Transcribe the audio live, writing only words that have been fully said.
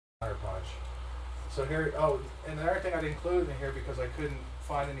So here, and another thing I didn't include in here because I couldn't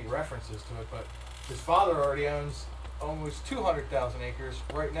find any references to it, but his father already owns almost 200,000 acres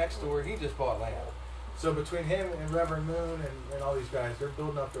right next to where he just bought land. So between him and Reverend Moon and all these guys, they're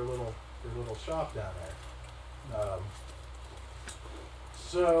building up their little shop down there.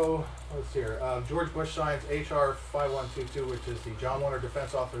 So let's see here. George Bush signs H.R. 5122, which is the John Warner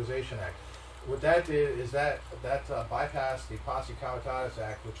Defense Authorization Act. What that did is that bypassed the Posse Comitatus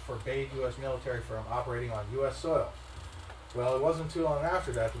Act, which forbade U.S. military from operating on U.S. soil. Well, it wasn't too long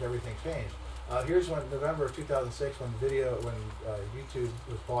after that everything changed. Here's when November of 2006, when YouTube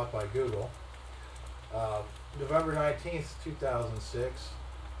was bought by Google. November 19th, 2006,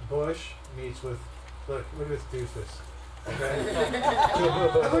 Bush meets with, look at this doofus. Okay?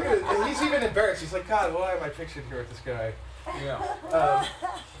 Look at it, and he's even embarrassed. He's like, God, why am I pictured here with this guy? Yeah.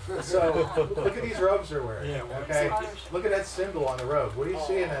 So look at these robes they're wearing. Yeah, okay. Look at that symbol on the robe. What do you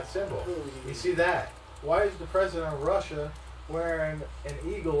see in that symbol? You see that. Why is the president of Russia wearing an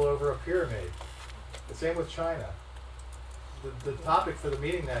eagle over a pyramid? The same with China. The topic for the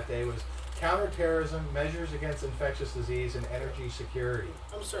meeting that day was counterterrorism, measures against infectious disease, and energy security.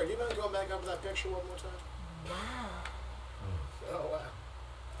 I'm sorry, do you mind going back up to that picture one more time? Wow. Oh, wow.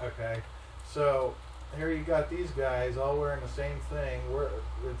 Okay. So here you got these guys all wearing the same thing.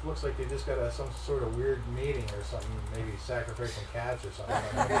 It looks like they just got some sort of weird meeting or something, maybe sacrificing cats or something.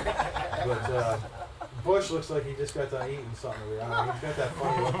 But Bush looks like he just got done eating something. I don't know, he's got that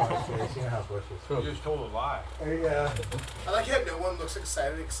funny look on his face. You know how Bush is. You just told a lie. Yeah. I like how no one looks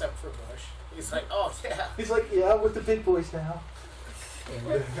excited except for Bush. He's like, oh, yeah. He's like, yeah, with the big boys now.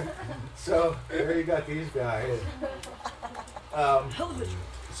 So there you got these guys.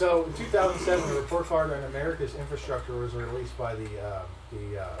 So in 2007, a report card on America's infrastructure was released by the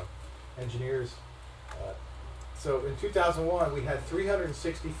engineers. So in 2001, we had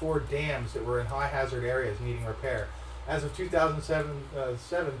 364 dams that were in high hazard areas needing repair. As of 2007,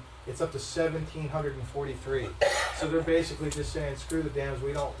 it's up to 1,743. So they're basically just saying, screw the dams.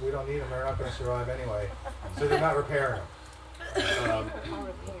 We don't need them. They're not going to survive anyway. So they're not repairing them. The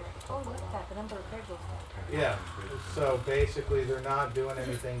number of repairs. Yeah. So basically, they're not doing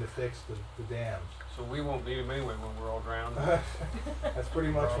anything to fix the dams. So we won't need them anyway when we're all drowned. That's pretty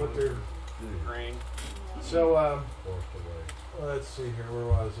much what they're. Rain. So let's see here. Where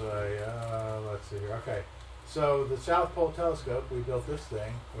was I? Let's see here. Okay. So the South Pole Telescope, we built this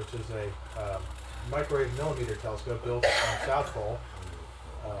thing, which is a microwave millimeter telescope built on South Pole.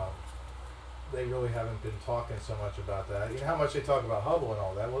 They really haven't been talking so much about that. You know how much they talk about Hubble and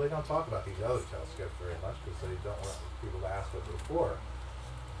all that? Well, they don't talk about these other telescopes very much because they don't want people to ask what they're for.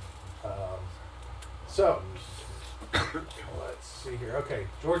 So, let's see here. Okay,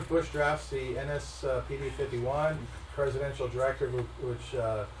 George Bush drafts the NSPD 51 presidential directive, which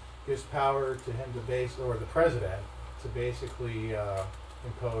gives power to him to or the president to basically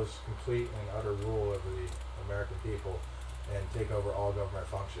impose complete and utter rule over the American people and take over all government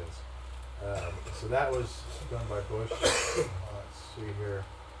functions. So that was done by Bush. Let's see here.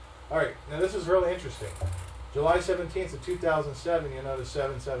 All right, now this is really interesting. July 17th of 2007, you notice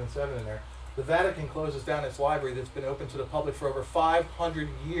 777 in there. The Vatican closes down its library that's been open to the public for over 500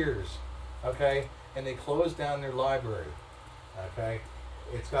 years, okay? And they closed down their library, okay?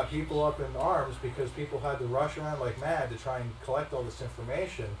 It's got people up in arms because people had to rush around like mad to try and collect all this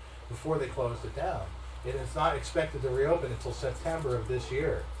information before they closed it down. It is not expected to reopen until September of this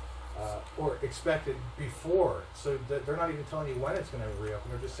year. Or expected before, so they're not even telling you when it's going to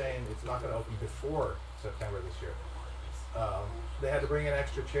reopen. They're just saying it's not going to open before September this year. They had to bring in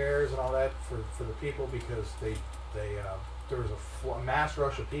extra chairs and all that for the people because there was a mass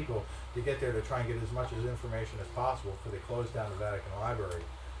rush of people to get there to try and get as much information as possible before they closed down the Vatican Library.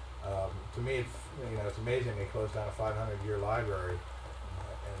 To me, it's amazing they closed down a 500-year library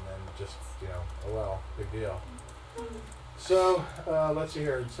and then just oh well, big deal. So, let's see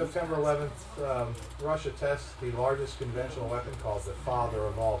here. September 11th, Russia tests the largest conventional weapon called the father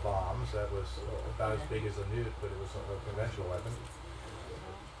of all bombs. That was about as big as a nuke, but it was a conventional weapon.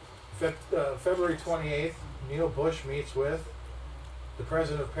 February 28th, Neil Bush meets with the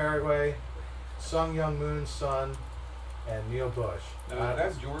president of Paraguay, Sung Young Moon's son, and Neil Bush.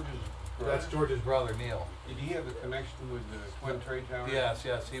 That's George's brother? That's George's brother, Neil. Did he have a connection with the Twin Trade Towers?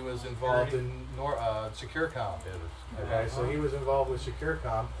 Yes, he was involved in SecureCom. Okay, so he was involved with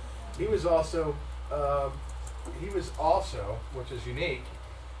SecureCom. He was also, which is unique,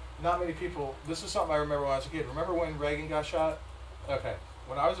 not many people, this is something I remember when I was a kid. Remember when Reagan got shot? Okay,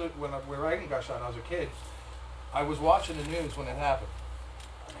 when Reagan got shot and I was a kid, I was watching the news when it happened.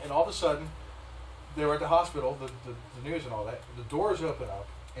 And all of a sudden, they were at the hospital, the news and all that, the doors open up,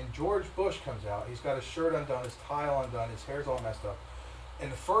 and George Bush comes out. He's got his shirt undone, his tie all undone, his hair's all messed up.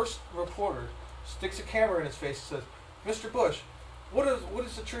 And the first reporter sticks a camera in his face and says, "Mr. Bush, what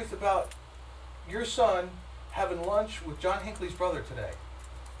is the truth about your son having lunch with John Hinckley's brother today?"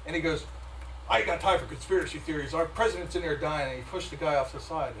 And he goes, "I ain't got time for conspiracy theories. Our president's in there dying." And he pushed the guy off the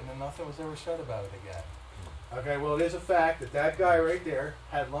side, and then nothing was ever said about it again. Okay, well, it is a fact that that guy right there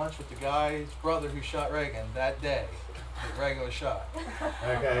had lunch with the guy's brother who shot Reagan that day that Reagan was shot.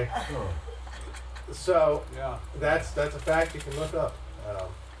 Okay, so Yeah. that's a fact you can look up.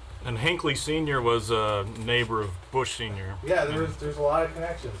 And Hinckley Sr. was a neighbor of Bush Sr. Yeah, in there's a lot of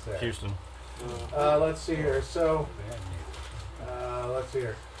connections there. Houston. Let's see here. So, let's see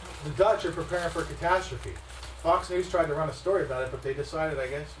here. The Dutch are preparing for catastrophe. Fox News tried to run a story about it, but they decided, I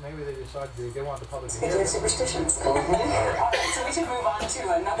guess, maybe they decided they want the public to hear Speaking it. of superstitions. All right, so we should move on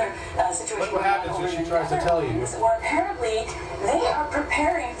to another situation. Look what happens when she tries to tell you. Where apparently they are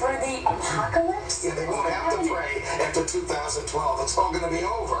preparing for the apocalypse. Yeah, they won't have to pray after 2012. It's all going to be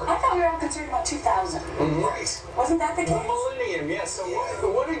over. I thought we were all concerned about 2000. Right. Wasn't that the case? Millennium, yes. So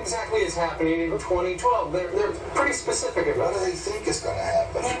what exactly is happening in 2012? They're pretty specific What about do it. they think is going to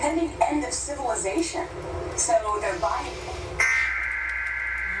happen? The impending end of civilization. So they're buying.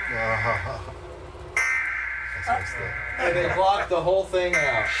 And they blocked the whole thing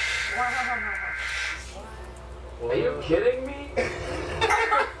out. Are you kidding me?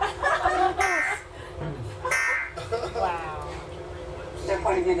 Wow. Their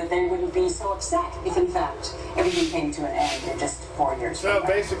point of view that they wouldn't be so upset if, in fact, everything came to an end in just 4 years. So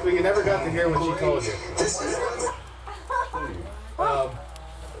basically, you never got to hear what she told you. This is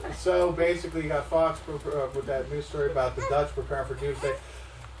So basically, you got Fox with that news story about the Dutch preparing for doomsday.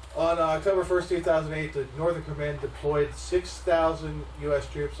 On October 1st, 2008, the Northern Command deployed 6,000 U.S.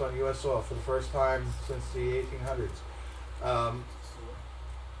 troops on U.S. soil for the first time since the 1800s.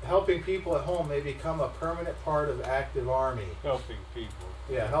 Helping people at home may become a permanent part of active army. Helping people.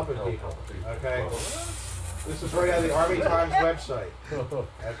 Yeah, helping people. Okay. This is right out of the Army Times website.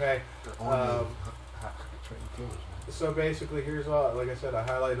 Okay. So basically, here's all. Like I said, I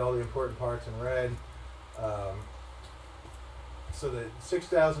highlighted all the important parts in red. So the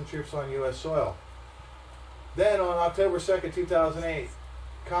 6,000 troops on U.S. soil. Then on October 2nd, 2008,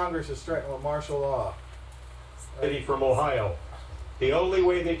 Congress is threatened with martial law. City from Ohio. The only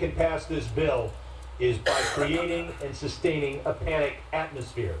way they can pass this bill is by creating and sustaining a panic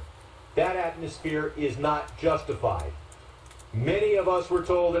atmosphere. That atmosphere is not justified. Many of us were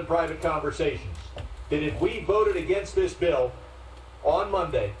told in private conversations that if we voted against this bill on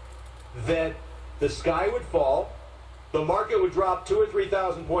Monday, that the sky would fall, the market would drop 2,000 or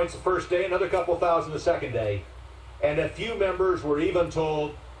 3,000 points the first day, another couple thousand the second day, and a few members were even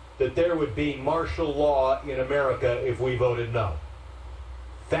told that there would be martial law in America if we voted no.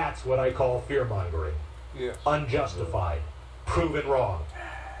 That's what I call fear-mongering. Yes. Unjustified. Proven wrong.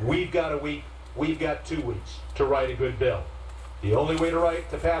 We've got a week, we've got 2 weeks to write a good bill. The only way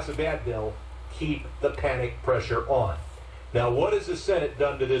to pass a bad bill, keep the panic pressure on. Now, what has the Senate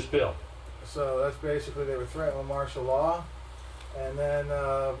done to this bill? So that's basically they were threatened with martial law, and then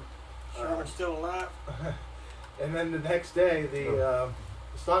Sherman's still alive. and then the next day the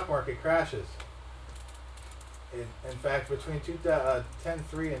stock market crashes. In fact, between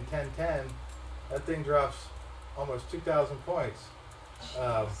 10.3 and 10.10, that thing drops almost 2,000 points.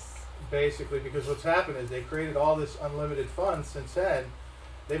 Basically, because what's happened is they created all this unlimited funds since then.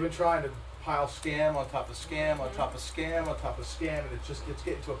 They've been trying to pile scam on top of scam on top of scam on top of scam, and it's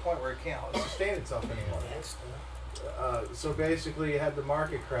getting to a point where it can't sustain itself anymore. So basically, you had the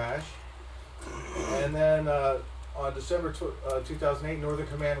market crash, and then on December 2008, Northern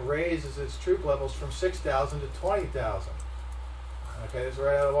Command raises its troop levels from 6,000 to 20,000. Okay, this is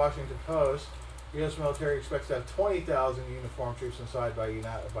right out of the Washington Post. U.S. military expects to have 20,000 uniformed troops inside by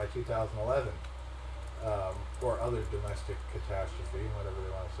 2011, or other domestic catastrophe, whatever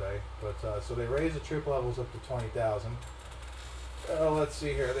they want to say. But so they raised the troop levels up to 20,000. Let's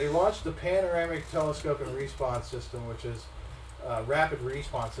see here. They launched the Panoramic Telescope and Response System, which is a rapid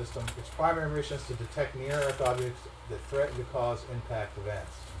response system. Its primary mission is to detect near-Earth objects that threaten to cause impact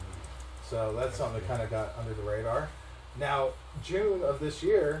events. So that's something that kind of got under the radar. Now, June of this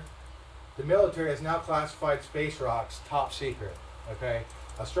year, the military has now classified space rocks top secret. Okay,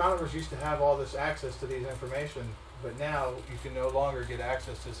 astronomers used to have all this access to these information, but now you can no longer get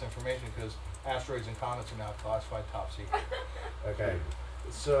access to this information because asteroids and comets are now classified top secret. Okay,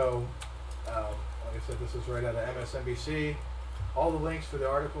 so like I said, this is right out of MSNBC. All the links for the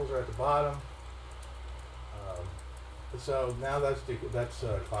articles are at the bottom. So now that's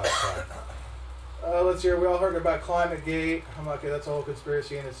classified. Let's hear. We all heard about ClimateGate. I'm okay. That's a whole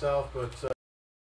conspiracy in itself, but.